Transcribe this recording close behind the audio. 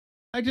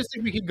I just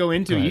think we could go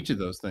into Go ahead. each of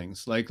those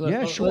things. Like, Yeah,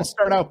 let's sure.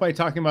 start out by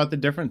talking about the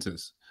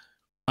differences.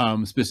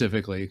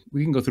 Specifically,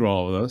 we can go through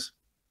all of those.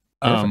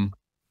 Perfect.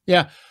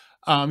 Yeah.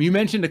 You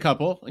mentioned a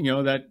couple,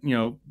 that,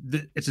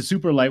 it's a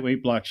super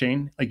lightweight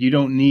blockchain. Like, you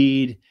don't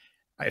need,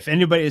 if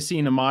anybody has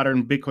seen a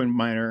modern Bitcoin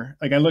miner,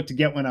 like I looked to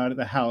get one out of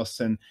the house,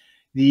 and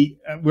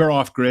we're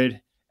off grid,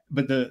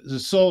 but the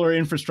solar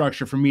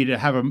infrastructure for me to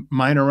have a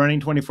miner running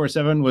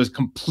 24/7 was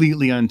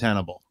completely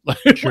untenable.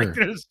 Like, Sure.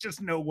 there's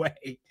just no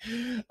way.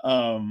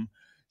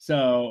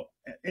 So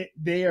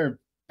they are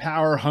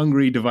power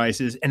hungry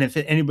devices. And if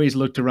anybody's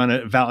looked to run a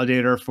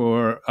validator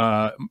for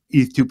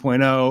ETH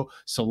 2.0,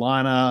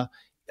 Solana,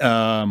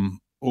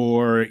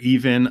 or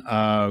even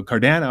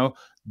Cardano,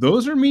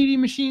 those are meaty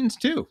machines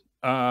too.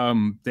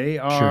 They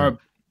Sure. are,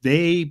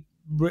 they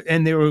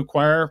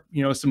require,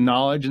 some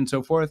knowledge and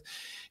so forth.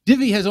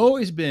 Divi has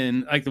always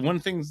been like, the one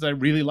things that I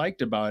really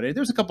liked about it.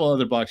 There's a couple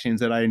other blockchains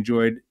that I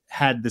enjoyed,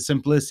 had the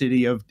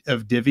simplicity of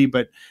Divi,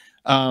 but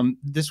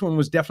this one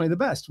was definitely the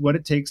best. What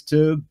it takes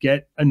to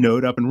get a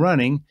node up and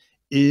running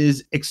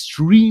is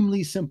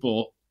extremely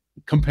simple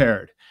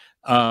compared.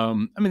 I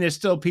mean, there's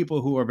still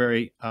people who are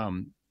very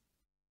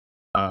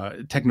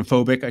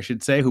technophobic, I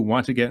should say, who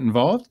want to get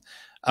involved.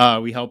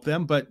 We help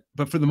them, but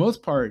for the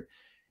most part,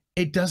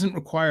 it doesn't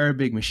require a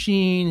big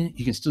machine.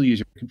 You can still use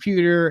your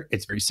computer.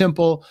 It's very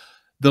simple.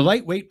 The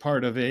lightweight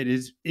part of it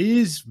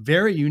is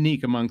very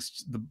unique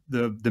amongst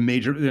the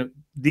major,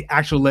 the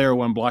actual layer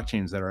one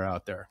blockchains that are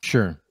out there.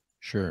 Sure.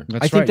 Sure.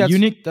 That's I think right. that's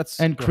Unique and go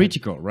ahead.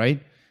 critical,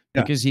 right?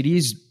 Yeah. Because it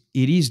is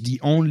the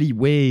only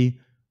way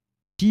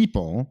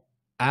people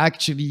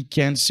actually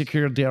can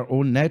secure their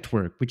own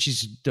network, which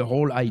is the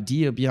whole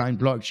idea behind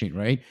blockchain,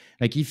 right?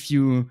 Like, if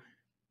you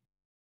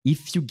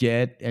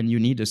get and you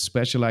need a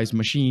specialized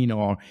machine,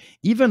 or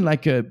even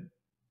like a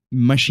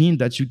machine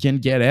that you can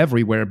get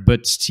everywhere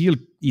but still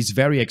is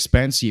very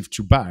expensive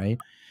to buy,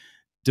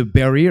 the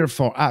barrier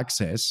for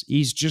access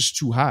is just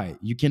too high.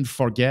 You can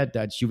forget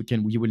that you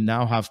will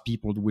now have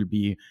people who will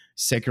be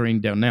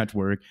securing their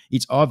network.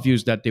 It's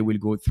obvious that they will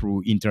go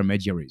through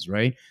intermediaries,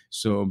 right?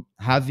 So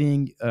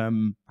having a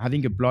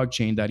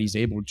blockchain that is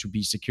able to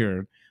be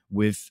secured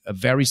with a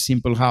very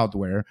simple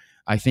hardware,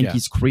 I think, Yeah.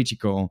 is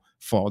critical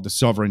for the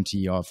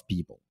sovereignty of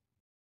people.